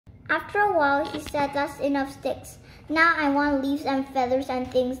After a while, he said, "That's enough sticks. Now I want leaves and feathers and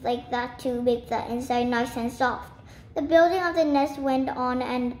things like that to make the inside nice and soft." The building of the nest went on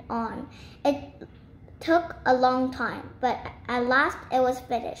and on. It took a long time, but at last it was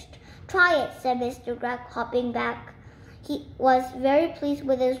finished. "Try it," said Mr. Greg, hopping back. He was very pleased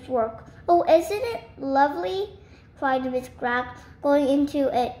with his work. "Oh, isn't it lovely?" cried Miss Greg, going into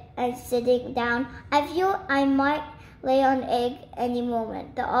it and sitting down. "I feel I might lay an egg any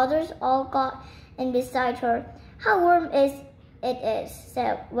moment." The others all got in beside her. "How warm it is,"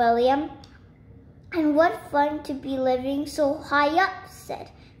 said William. "And what fun to be living so high up," said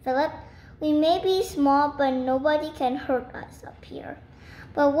Philip. "We may be small, but nobody can hurt us up here."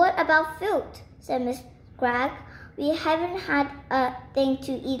 "But what about food?" said Miss Greg. "We haven't had a thing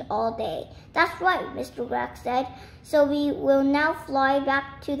to eat all day." "That's right," Mr. Greg said. "So we will now fly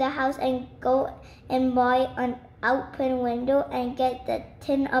back to the house and go and buy an open window and get the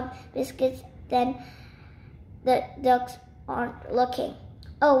tin of biscuits. Then the ducks aren't looking."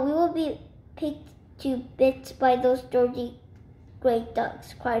 "Oh, we will be picked to bits by those dirty great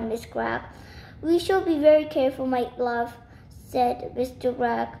ducks," cried Miss Greg. "We shall be very careful, my love," said Mr.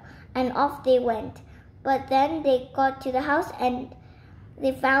 Greg, and off they went. But then they got to the house and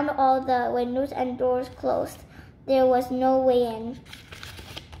they found all the windows and doors closed. There was no way in.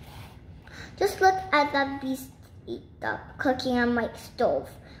 "Just look at that beastly duck cooking on my stove,"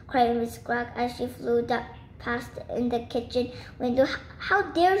 cried Miss Greg as she flew past in the kitchen window. "How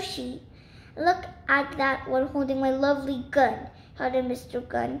dare she? Look at that one holding my lovely gun," shouted Mr.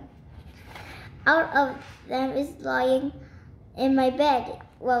 Gun. "Out of them is lying in my bed,"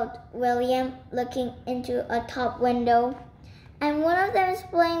 wailed William, looking into a top window. "And one of them is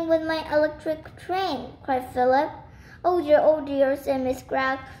playing with my electric train," cried Philip. Oh dear," said Miss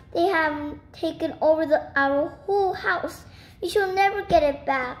Greg. "They have taken over our whole house. We shall never get it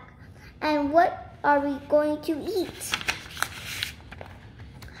back. And what are we going to eat?"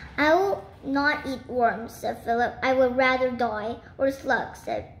 "I will not eat worms," said Philip. "I would rather die." "Or slugs,"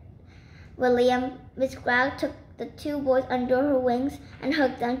 said William. Miss Greg took the two boys under her wings and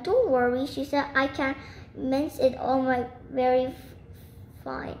hugged them. "Don't worry," she said. "I can mince it all very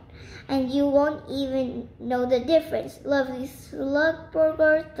fine, and you won't even know the difference. Lovely slug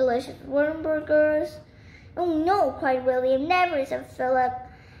burgers, delicious worm burgers." "Oh no," cried William. "Never," said Philip.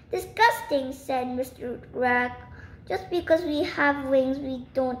 "Disgusting," said Mr. Greg. "Just because we have wings, we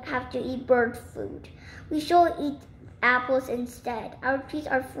don't have to eat bird food. We shall eat apples instead. Our trees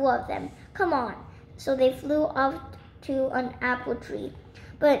are full of them. Come on." So they flew off to an apple tree.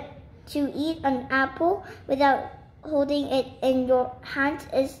 But to eat an apple without holding it in your hands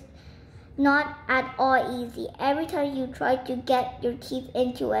is not at all easy. Every time you try to get your teeth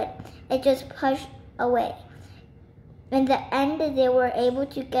into it, it just pushed away. In the end, they were able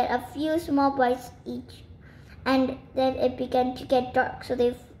to get a few small bites each, and then it began to get dark, so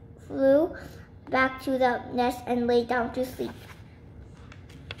they flew back to the nest and lay down to sleep.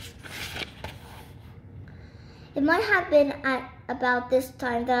 It might have been at about this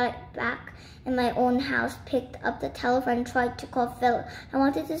time that I, back in my own house, picked up the telephone and tried to call Philip. I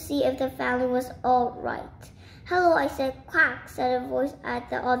wanted to see if the family was all right. "Hello," I said. "Quack," said a voice at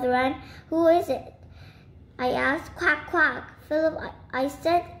the other end. "Who is it?" I asked. "Quack, quack." "Philip," I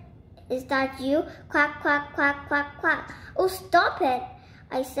said. "Is that you?" "Quack, quack, quack, quack, quack." "Oh, stop it,"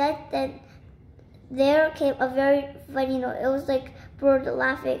 I said. Then there came a very funny noise. It was like a bird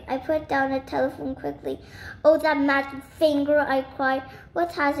laughing. I put down the telephone quickly. "Oh, that magic finger," I cried.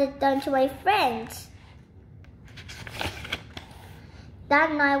 "What has it done to my friends?"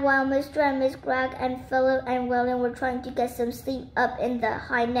 That night, while Mr. and Miss Greg and Philip and William were trying to get some sleep up in the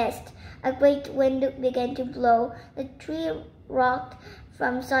high nest, a great wind began to blow. The tree rocked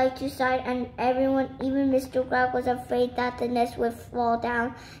from side to side, and everyone, even Mr. Greg, was afraid that the nest would fall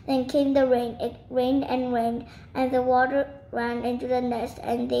down. Then came the rain. It rained and rained, and the water ran into the nest,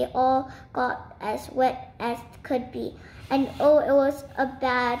 and they all got as wet as could be. And oh, it was a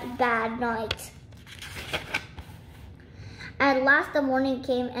bad, bad night. At last the morning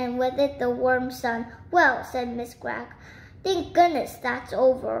came, and with it the warm sun. "Well," said Miss Greg, "thank goodness that's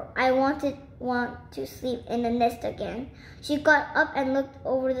over. I want to sleep in the nest again." She got up and looked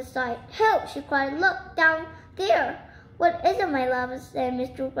over the side. "Help!" she cried. "Look down there." "What is it, my love?" said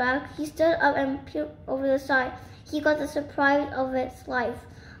Mr. Greg. He stood up and peered over the side. He got the surprise of his life.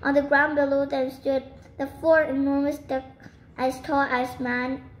 On the ground below them stood the four enormous ducks, as tall as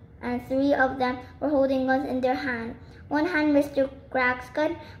man, and three of them were holding guns in their hand. One had Mr. Greg's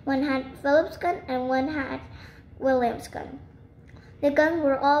gun, one had Philip's gun, and one had William's gun. The guns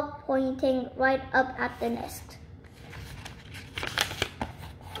were all pointing right up at the nest.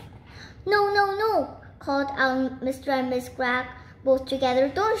 No, no, called out Mr. and Miss Grag, both together.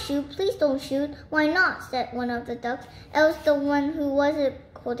 Don't shoot, please don't shoot. Why not? Said one of the ducks. It was the one who wasn't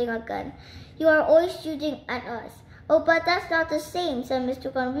holding a gun. You are always shooting at us. Oh, but that's not the same, said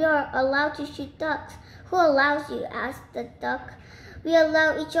Mr. Gun. We are allowed to shoot ducks. Who allows you? Asked the duck. We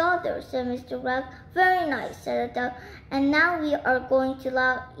allow each other, said Mr. Grag. Very nice, said the duck. And now we are going to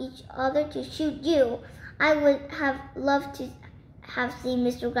allow each other to shoot you. I would have loved to have seen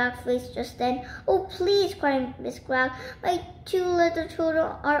Mr. Grag's face just then. Oh, please, cried Miss Grag. My 2 little children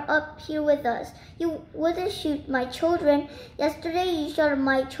are up here with us. You wouldn't shoot my children. Yesterday you shot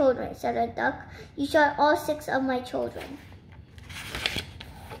my children, said the duck. You shot all 6 of my children.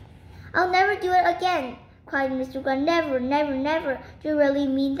 I'll never do it again, cried Mr. Grag. Never, never, never. Do you really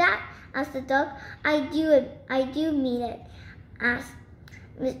mean that? Asked the duck. I do mean it, asked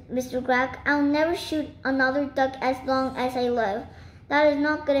Mr. Grag. I'll never shoot another duck as long as I live. That is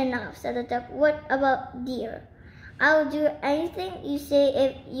not good enough, said the duck. What about deer? I'll do anything you say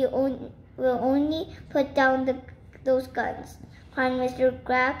if you will only put down those guns, cried Mr.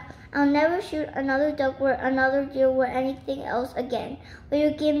 Grag. I'll never shoot another duck or another deer or anything else again. Will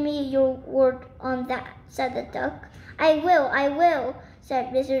you give me your word on that? Said the duck. I will,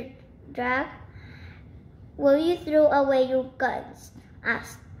 said Mr. Grag. Will you throw away your guns?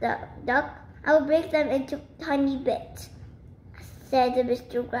 Asked the duck. I will break them into tiny bits, said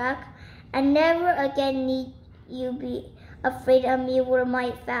Mr. Grag. And never again need you be afraid of me or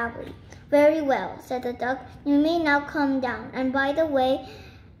my family. Very well, said the duck. You may now come down. And by the way,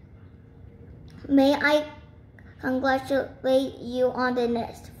 may I congratulate you on the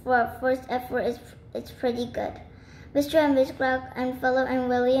nest, for our first effort it's pretty good. Mr. and Miss Grag and Philip and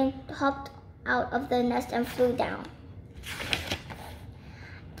William hopped out of the nest and flew down.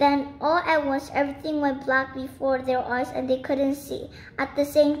 Then all at once everything went black before their eyes and they couldn't see. At the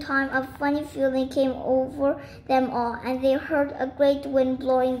same time a funny feeling came over them all and they heard a great wind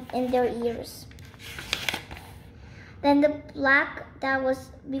blowing in their ears. Then the black that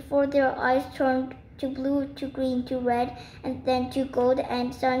was before their eyes turned to blue, to green, to red, and then to gold,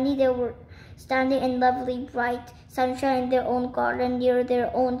 and suddenly they were standing in lovely bright sunshine in their own garden near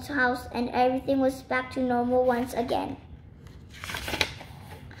their own house, and everything was back to normal once again.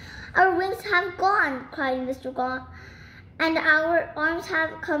 Our wings have gone, cried Mr. Grag, and our arms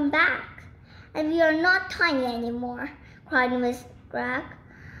have come back, and we are not tiny anymore, cried Miss Grag.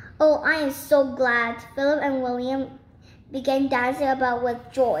 Oh, I am so glad. Philip and William began dancing about with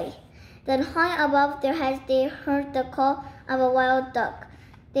joy. Then high above their heads they heard the call of a wild duck.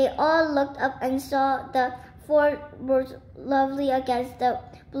 They all looked up and saw the 4 birds lovely against the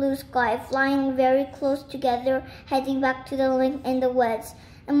blue sky, flying very close together, heading back to the lake in the woods.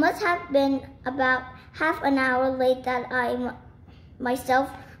 It must have been about half an hour late that I myself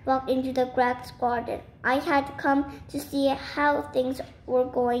walked into the Grag's garden. I had come to see how things were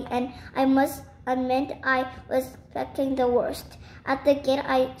going, and I must admit I was expecting the worst. At the gate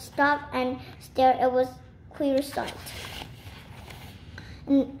I stopped and stared. It was a queer sight.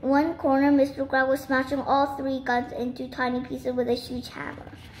 In one corner, Mr. Grag was smashing all 3 guns into tiny pieces with a huge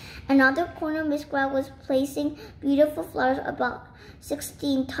hammer. Another corner, Miss Grag was placing beautiful flowers about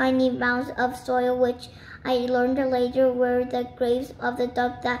 16 tiny mounds of soil, which I learned later were the graves of the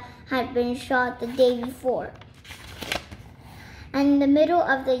duck that had been shot the day before. And in the middle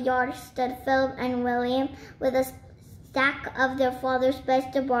of the yard stood Philip and William with a stack of their father's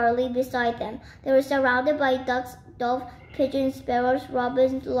best barley beside them. They were surrounded by ducks, doves, pigeons, sparrows,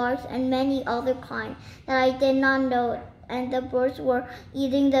 robins, larks, and many other kinds that I did not know. And the birds were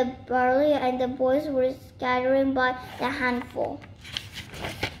eating the barley, and the boys were scattering by the handful.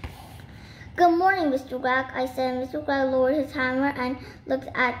 Good morning, Mr. Grag, I said. Mr. Grag lowered his hammer and looked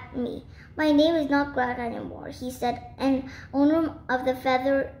at me. My name is not Grag anymore, he said. In honor of the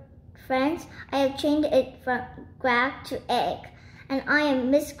feather friends, I have changed it from Grag to Egg. And I am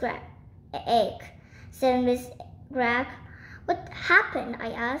Miss Grag. Egg, said Miss Grag. What happened?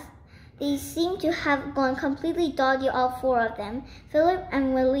 I asked. They seemed to have gone completely dotty, all 4 of them. Philip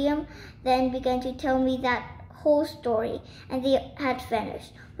and William then began to tell me that whole story, and they had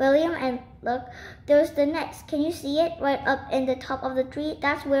finished. William, and look, there's the nest. Can you see it? Right up in the top of the tree.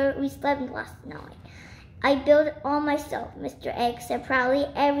 That's where we slept last night. I built it all myself, Mr. Egg said proudly,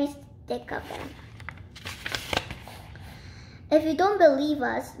 every stick of them. If you don't believe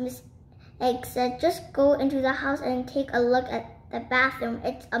us, Miss Egg said, just go into the house and take a look at the bathroom.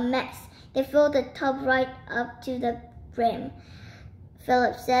 It's a mess. They filled the tub right up to the brim.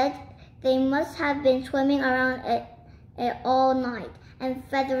 Philip said, they must have been swimming around it all night, and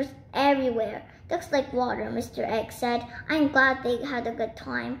feathers everywhere. Ducks like water, Mr. Egg said. I'm glad they had a good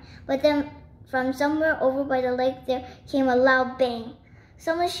time. But then from somewhere over by the lake there came a loud bang.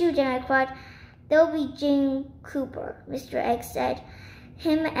 Someone shoot, and I cried. There'll be Jane Cooper, Mr. Egg said.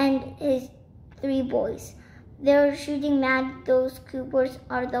 Him and his 3 boys. They're shooting mad. Those Coopers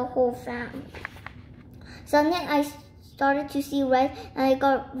are the whole family. Suddenly I started to see red, and I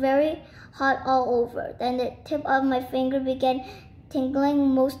got very hot all over. Then the tip of my finger began tingling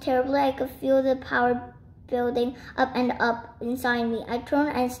most terribly. I could feel the power building up and up inside me. I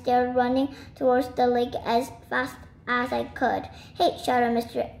turned and started running towards the lake as fast as I could. Hey, shouted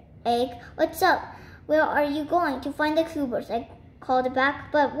Mr. Egg. What's up? Where are you going? To find the Coopers, I called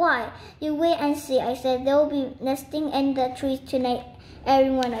back. But why? You wait and see, I said. They'll be nesting in the trees tonight,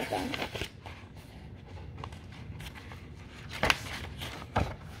 every one of them.